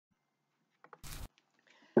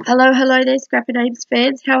Hello there, Scrapper Names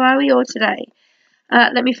fans. How are we all today?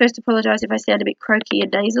 Let me first apologise if I sound a bit croaky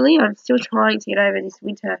and nasally. I'm still trying to get over this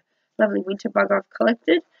lovely winter bug I've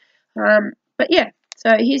collected. But yeah,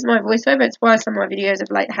 so here's my voiceover. It's why some of my videos of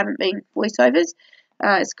late haven't been voiceovers.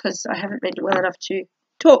 It's because I haven't been well enough to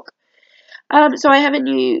talk. So I have a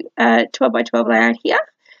new 12 by 12 layout here.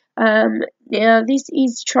 Now this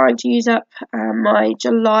is trying to use up my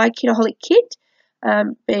July Kitaholic Kit.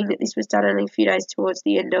 Being that this was done only a few days towards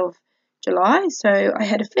the end of July, so I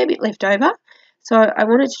had a fair bit left over. So I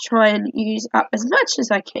wanted to try and use up as much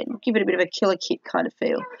as I can, give it a bit of a killer kit kind of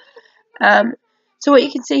feel. So what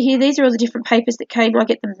you can see here, these are all the different papers that came. I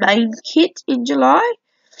get the main kit in July.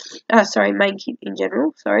 Main kit in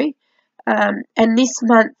general, sorry. And this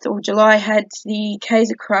month, or July, had the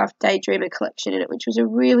Kaisercraft Daydreamer collection in it, which was a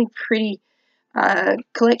really pretty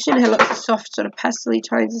collection. It had lots of soft sort of pastel-y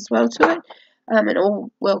tones as well to it. And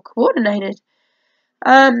all well coordinated.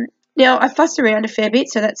 Now I fuss around a fair bit,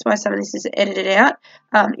 so that's why some of this is edited out.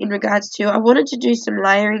 In regards to, I wanted to do some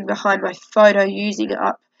layering behind my photo using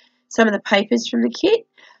up some of the papers from the kit.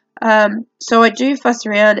 So I do fuss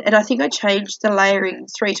around, and I think I changed the layering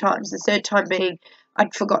 3 times. The third time being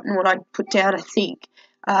I'd forgotten what I'd put down, I think,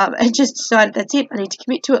 and just decided that's it. I need to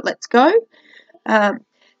commit to it. Let's go.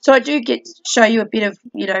 So I do show you a bit of,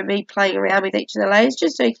 me playing around with each of the layers,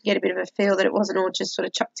 just so you can get a bit of a feel that it wasn't all just sort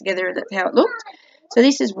of chucked together and that's how it looked. So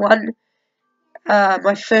this is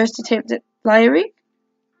my first attempt at layering.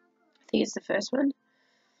 I think it's the first one.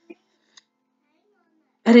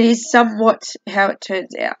 And it is somewhat how it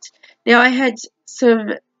turns out. Now I had some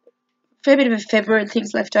fair bit of ephemera and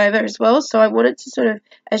things left over as well, so I wanted to sort of,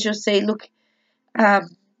 as you'll see,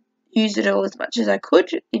 use it all as much as I could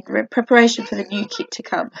in preparation for the new kit to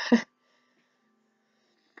come.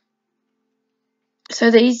 So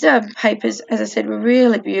these papers, as I said, were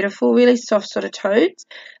really beautiful, really soft sort of tones,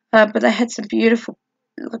 but they had some beautiful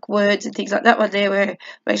words and things like that one there where I'm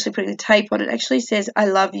actually putting the tape on. It actually says, "I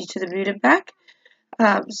love you" to the moon and back.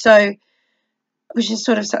 Which is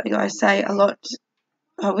sort of something I say a lot,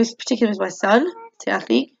 particularly with my son. That's our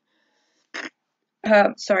thing.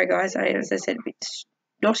 Sorry guys, I am, as I said, a bit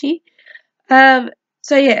snotty.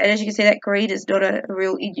 So yeah, and as you can see, that green is not a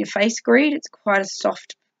real in-your-face green. It's quite a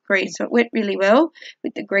soft green, so it went really well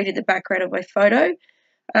with the green in the background of my photo.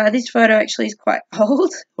 This photo actually is quite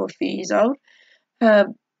old, or a few years old.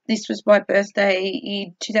 This was my birthday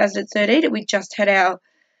in 2013, and we just had our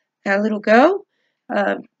little girl,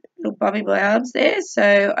 little bub in my arms there.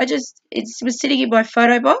 So it was sitting in my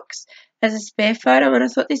photo box as a spare photo, and I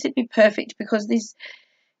thought this would be perfect because this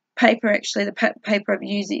paper, actually, the paper I'm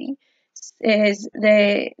using, says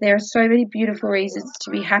there are so many beautiful reasons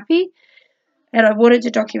to be happy, and I wanted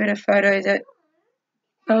to document a photo that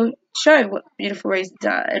will show what beautiful reasons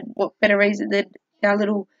are, and what better reason than our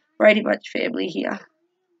little Brady Bunch family here.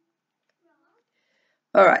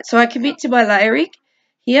 Alright, so I commit to my layering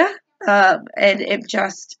here, and am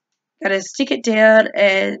just going to stick it down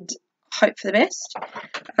and hope for the best.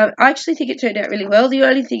 I actually think it turned out really well. The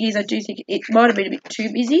only thing is I do think it might have been a bit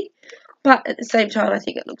too busy, but at the same time I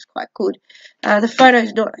think it looks quite good. The photo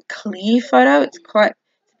is not a clear photo. It's quite a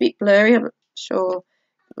bit blurry. I'm not sure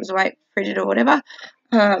it was the way it printed or whatever.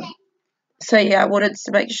 So yeah, I wanted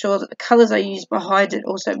to make sure that the colours I used behind it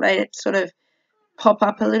also made it sort of pop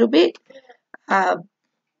up a little bit,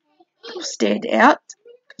 stand out,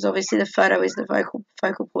 because obviously the photo is the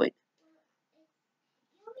focal point.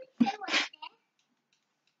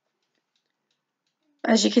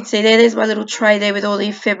 As you can see there's my little tray there with all the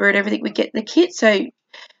ephemera and everything we get in the kit. So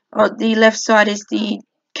on the left side is the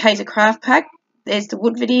Kaisercraft pack, there's the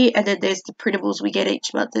wood veneer, and then there's the printables we get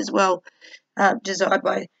each month as well, designed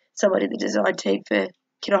by someone in the design team for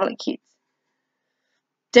Kitaholic Kits.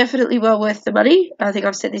 Definitely well worth the money. I think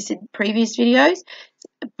I've said this in previous videos. It's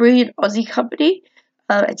a brilliant Aussie company.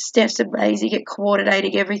 And Steph's amazing at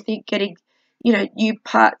coordinating everything, getting, new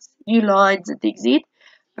parts, new lines and things in.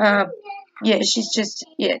 Yeah,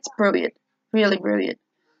 it's brilliant. Really brilliant.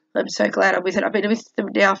 I'm so glad I'm with it. I've been with them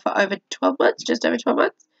now for over 12 months, just over 12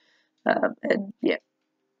 months. And yeah.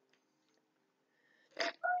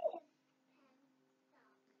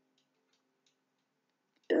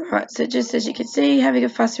 Alright, so just as you can see, having a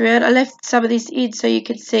fuss around, I left some of this in so you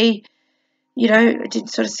can see, I didn't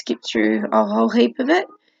sort of skip through a whole heap of it.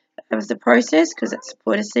 That was the process, because that's the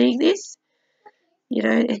point of seeing this.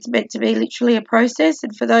 It's meant to be literally a process,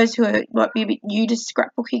 and for those who might be a bit new to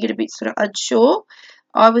scrapbooking and a bit sort of unsure,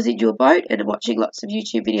 I was in your boat and watching lots of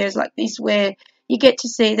YouTube videos like this where you get to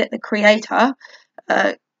see that the creator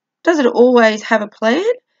doesn't always have a plan,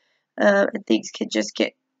 and things can just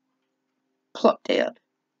get plopped down.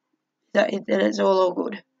 And it's all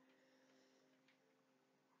good.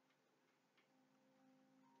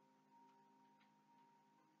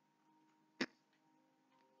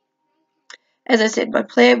 as I said, my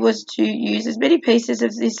plan was to use as many pieces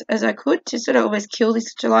of this as I could to sort of almost kill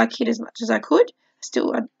this July kit as much as I could.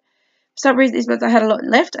 Still, for some reason this month I had a lot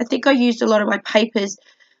left. I think I used a lot of my papers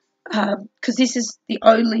because this is the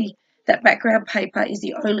only, that background paper is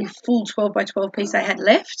the only full 12 by 12 piece I had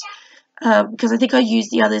left, because I think I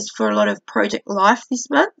used the others for a lot of Project Life this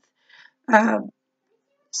month.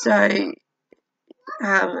 So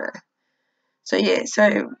yeah,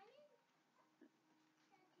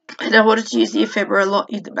 and I wanted to use the ephemera a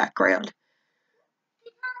lot in the background.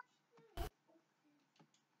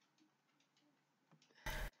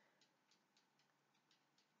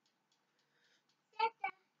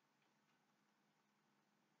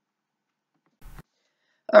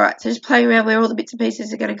 Alright, so just playing around where all the bits and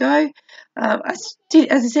pieces are going to go. As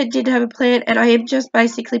I said, didn't have a plan, and I am just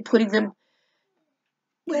basically putting them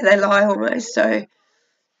where they lie almost. So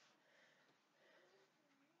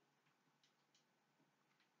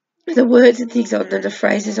the words and things on them, the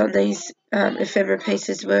phrases on these ephemera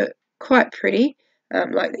pieces were quite pretty.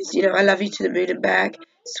 Like this, you know, I love you to the moon and back,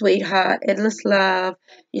 sweetheart, endless love,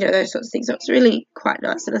 you know, those sorts of things. So it's really quite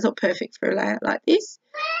nice, and I thought perfect for a layout like this.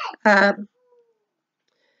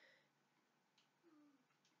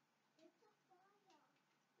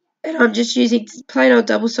 And I'm just using plain old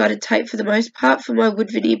double-sided tape for the most part for my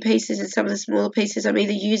wood veneer pieces, and some of the smaller pieces I'm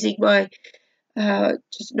either using my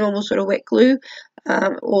just normal sort of wet glue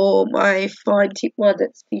or my fine tip one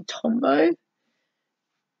that's the Tombow.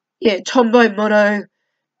 Yeah, Tombow Mono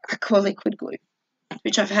Aqua Liquid Glue,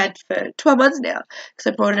 which I've had for 12 months now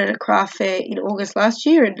because I brought it at a craft fair in August last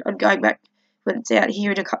year, and I'm going back when it's out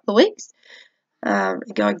here in a couple of weeks and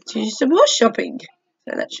going to do some more shopping.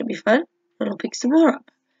 So that should be fun, and I'll pick some more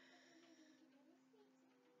up.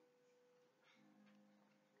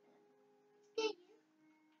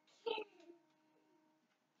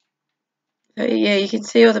 So yeah, you can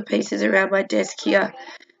see all the pieces around my desk here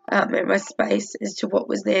and my space as to what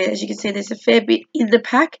was there. As you can see, there's a fair bit in the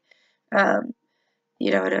pack,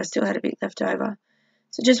 you know, and I still had a bit left over.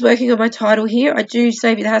 So just working on my title here. I do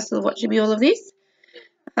save you the hassle of watching me all of this.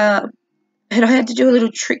 And I had to do a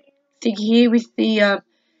little trick thing here with the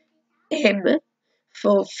M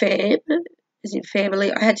for fam, as in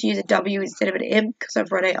family. I had to use a W instead of an M because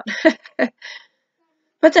I've run out.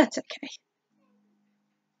 But that's okay.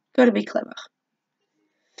 Got to be clever.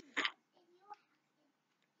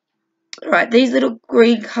 Alright, these little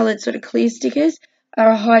green coloured sort of clear stickers are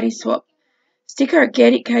a Heidi Swap sticker.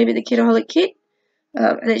 Again, it came in the Kitaholic kit.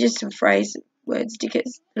 And they're just some phrase word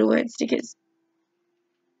stickers, little word stickers.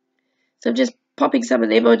 So I'm just popping some of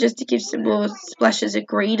them on just to give some more splashes of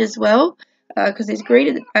green as well, because there's green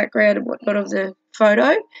in the background and whatnot of the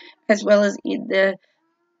photo, as well as in the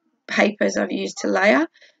papers I've used to layer.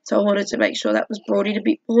 So I wanted to make sure that was brought in a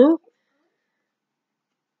bit more.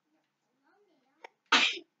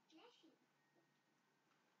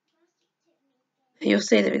 You'll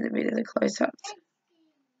see them in the bit of the close-ups.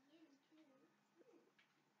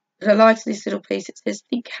 And I liked this little piece. It says,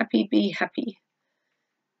 think happy, be happy.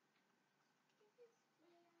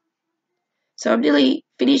 So I'm nearly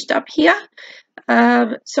finished up here.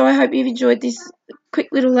 So I hope you've enjoyed this quick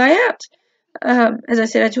little layout. As I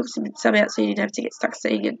said, I took some out so you didn't have to get stuck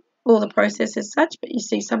seeing it, all the process as such, but you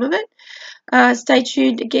see some of it. Stay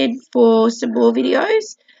tuned again for some more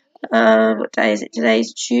videos. What day is it?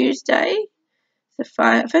 Today's Tuesday. The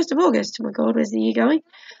 1st of August. Oh my god, where's the year going?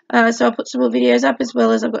 So I'll put some more videos up, as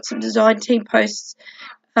well as I've got some design team posts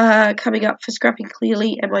coming up for Scrapping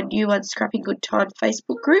Clearly and my new one, Scrapping Good Time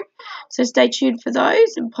Facebook group. So stay tuned for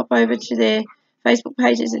those and pop over to their Facebook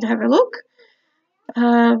pages and have a look.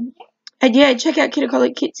 And yeah, check out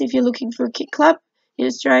Kitaholic Kits if you're looking for a kit club in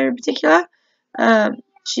Australia in particular.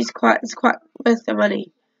 It's quite worth the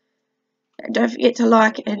money. And don't forget to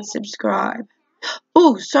like and subscribe.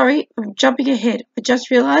 Oh, sorry, I'm jumping ahead. I just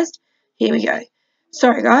realised. Here we go.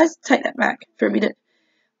 Sorry, guys. Take that back for a minute.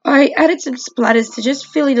 I added some splatters to just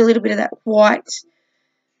fill in a little bit of that white.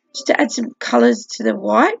 Just to add some colours to the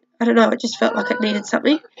white. I don't know, it just felt like it needed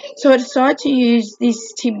something. So I decided to use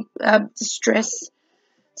this Distress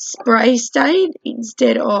spray stain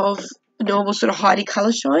instead of a normal sort of Heidi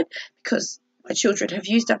colour shine, because my children have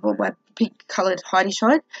used up all my pink coloured Heidi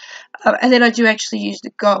shine. And then I do actually use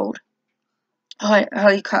the gold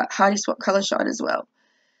Heidi Swap colour shine as well.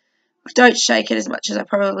 I don't shake it as much as I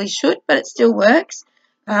probably should, but it still works.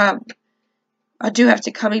 I do have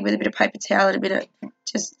to come in with a bit of paper towel in a minute,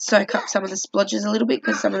 just soak up some of the splodges a little bit,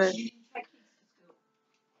 because some of the...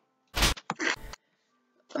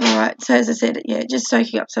 Alright, so as I said, yeah, just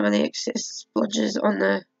soaking up some of the excess splodges on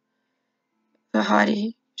the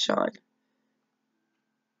Heidi shine.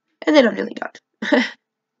 And then I'm nearly done.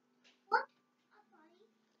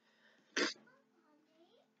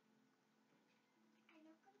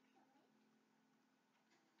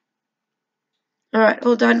 Alright,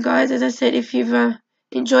 all done, guys. As I said, if you've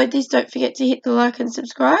enjoyed this, don't forget to hit the like and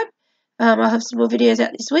subscribe. I'll have some more videos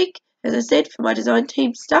out this week, as I said, for my design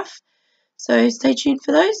team stuff. So stay tuned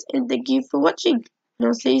for those, and thank you for watching. And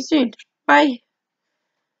I'll see you soon. Bye.